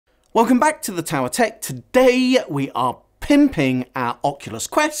Welcome back to the Tower Tech. Today we are pimping our Oculus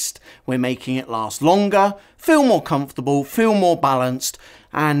Quest. We're making it last longer, feel more comfortable, feel more balanced,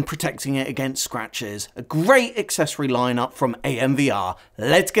 and protecting it against scratches. A great accessory lineup from AMVR.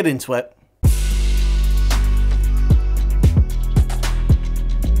 Let's get into it.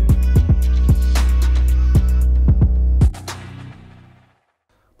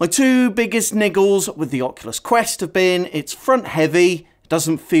 My two biggest niggles with the Oculus Quest have been it's front heavy,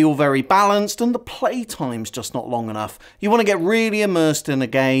 doesn't feel very balanced, and the playtime's just not long enough. You want to get really immersed in a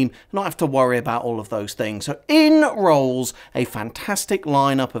game, not have to worry about all of those things. So in rolls a fantastic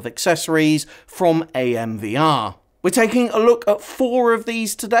lineup of accessories from AMVR. We're taking a look at 4 of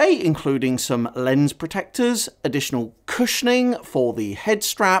these today, including some lens protectors, additional cushioning for the head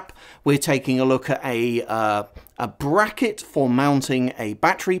strap. We're taking a look at a bracket for mounting a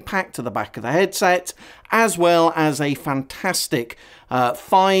battery pack to the back of the headset, as well as a fantastic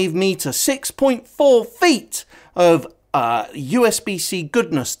 5 meter, 6.4 feet of USB-C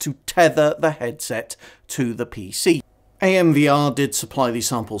goodness to tether the headset to the PC. AMVR did supply these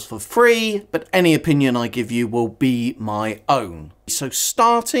samples for free, but any opinion I give you will be my own. So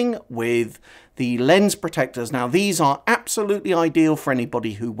starting with the lens protectors. Now these are absolutely ideal for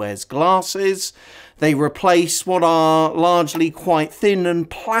anybody who wears glasses. They replace what are largely quite thin and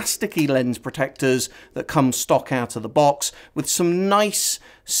plasticky lens protectors that come stock out of the box with some nice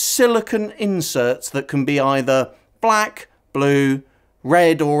silicone inserts that can be either black, blue,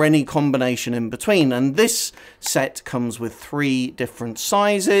 red, or any combination in between. And this set comes with 3 different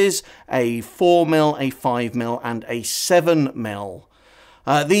sizes, a 4mm, a 5mm and a 7mm.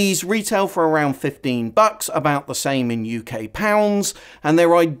 These retail for around 15 bucks, about the same in UK pounds, and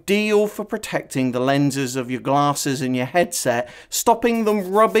they're ideal for protecting the lenses of your glasses and your headset, stopping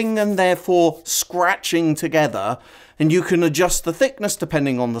them rubbing and therefore scratching together. And you can adjust the thickness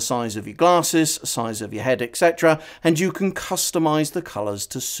depending on the size of your glasses, size of your head, etc. And you can customize the colors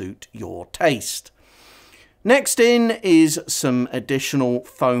to suit your taste. Next in is some additional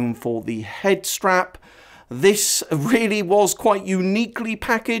foam for the head strap. This really was quite uniquely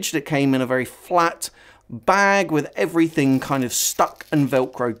packaged. It came in a very flat bag with everything kind of stuck and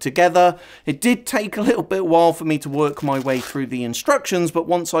velcroed together. It did take a little bit while for me to work my way through the instructions, but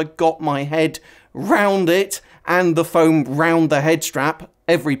once I got my head round it and the foam round the head strap,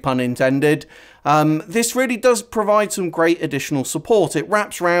 every pun intended, this really does provide some great additional support. It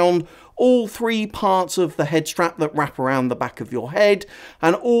wraps around all 3 parts of the head strap that wrap around the back of your head,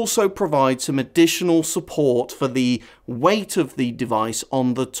 and also provides some additional support for the weight of the device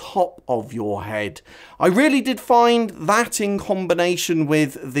on the top of your head. I really did find that in combination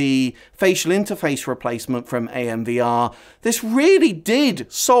with the facial interface replacement from AMVR, this really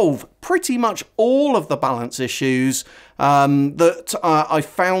did solve pretty much all of the balance issues that I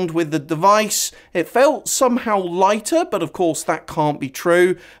found with the device. It felt somehow lighter, but of course that can't be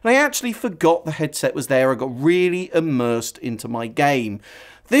true. And I actually forgot the headset was there. I got really immersed into my game.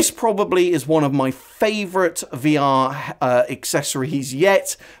 This probably is one of my favorite VR accessories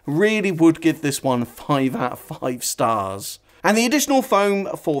yet. Really would give this one 5 out of 5 stars. And the additional foam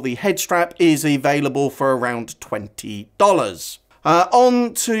for the head strap is available for around $20.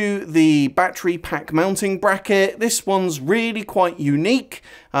 On to the battery pack mounting bracket. This one's really quite unique.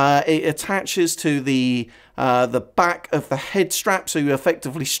 It attaches to the back of the head strap, so you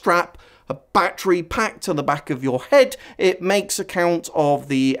effectively strap a battery pack to the back of your head. It makes account of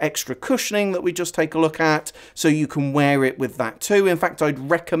the extra cushioning that we just take a look at, so you can wear it with that too. In fact, I'd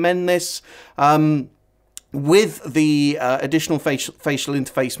recommend this with the additional facial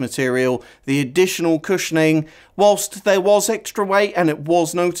interface material, the additional cushioning. Whilst there was extra weight and it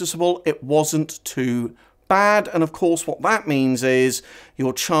was noticeable, it wasn't too bad. And of course what that means is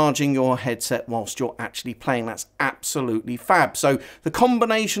you're charging your headset whilst you're actually playing. That's absolutely fab. So the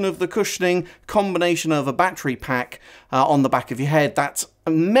combination of the cushioning, combination of a battery pack on the back of your head, that's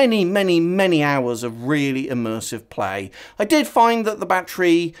many hours of really immersive play. I did find that the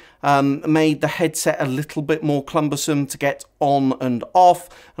battery made the headset a little bit more cumbersome to get on and off,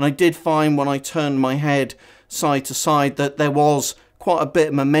 and I did find when I turned my head side to side that there was quite a bit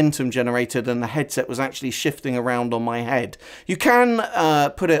of momentum generated and the headset was actually shifting around on my head. You can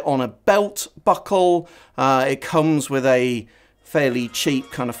put it on a belt buckle. It comes with a fairly cheap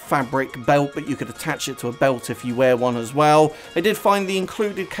kind of fabric belt, but you could attach it to a belt if you wear one as well. I did find the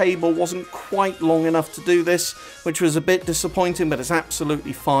included cable wasn't quite long enough to do this, which was a bit disappointing, but it's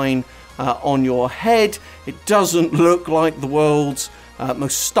absolutely fine on your head. It doesn't look like the world's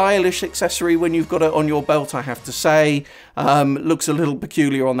most stylish accessory when you've got it on your belt, I have to say. Looks a little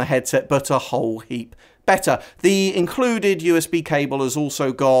peculiar on the headset, but a whole heap better. The included USB cable has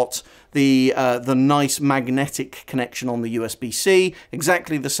also got the nice magnetic connection on the USB-C,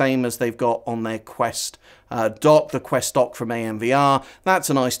 exactly the same as they've got on their Quest dock, the Quest dock from AMVR. That's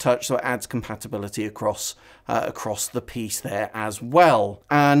a nice touch, so it adds compatibility across the piece there as well.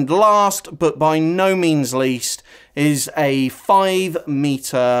 And last, but by no means least, is a 5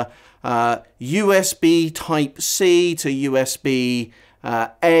 meter USB Type-C to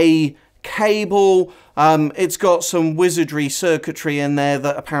USB-A cable. It's got some wizardry circuitry in there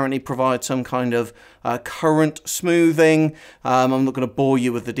that apparently provides some kind of current smoothing. I'm not going to bore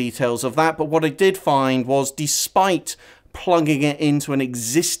you with the details of that, but what I did find was, despite plugging it into an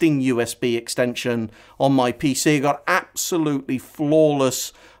existing USB extension on my PC, it got absolutely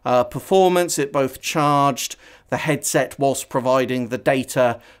flawless performance. It both charged the headset whilst providing the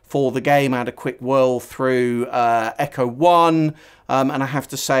data for the game. I had a quick whirl through Echo 1, and I have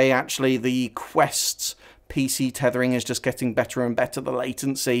to say, actually, the Quest's PC tethering is just getting better and better. The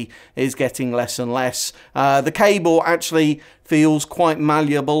latency is getting less and less. The cable actually feels quite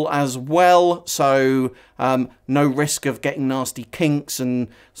malleable as well, so no risk of getting nasty kinks, and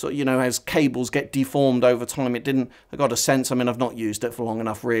so, you know, as cables get deformed over time, I got a sense, I mean, I've not used it for long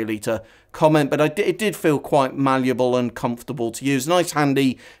enough really to comment, but it did feel quite malleable and comfortable to use. Nice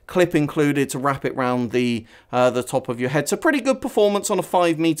handy clip included to wrap it around the top of your head. So pretty good performance on a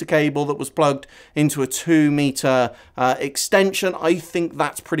 5 meter cable that was plugged into a 2 meter extension. I think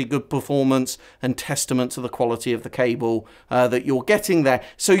that's pretty good performance and testament to the quality of the cable that you're getting there.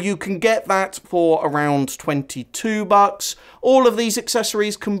 So you can get that for around 22 bucks. All of these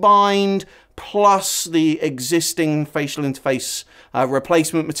accessories combined, plus the existing facial interface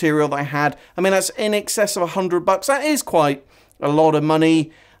replacement material that I had. I mean, that's in excess of 100 bucks. That is quite a lot of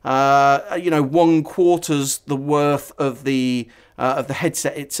money. You know, 1/4's the worth of the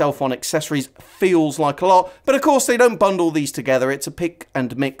headset itself on accessories feels like a lot, but of course they don't bundle these together. It's a pick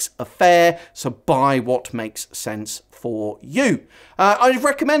and mix affair, so buy what makes sense for you. I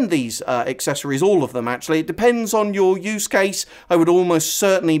recommend these accessories, all of them actually. It depends on your use case. I would almost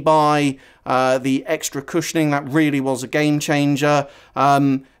certainly buy the extra cushioning. That really was a game changer.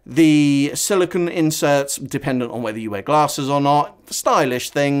 The silicone inserts, dependent on whether you wear glasses or not,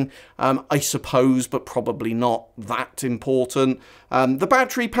 stylish thing, I suppose, but probably not that important. The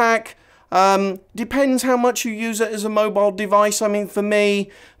battery pack, depends how much you use it as a mobile device. I mean, for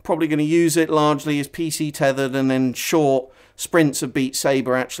me, probably going to use it largely as PC tethered, and then short sprints of Beat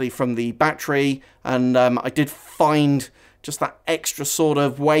Saber actually from the battery. And I did find just that extra sort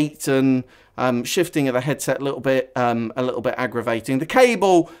of weight and shifting of the headset a little bit aggravating. The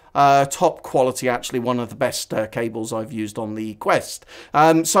cable, top quality, actually one of the best cables I've used on the Quest.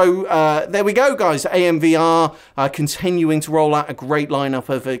 So there we go, guys. AMVR continuing to roll out a great lineup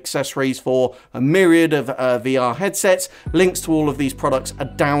of accessories for a myriad of VR headsets. Links to all of these products are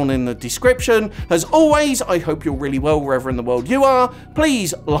down in the description. As always, I hope you're really well wherever in the world you are.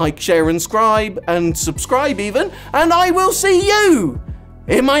 Please like, share, and subscribe even, and I will see you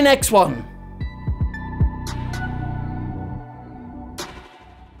in my next one.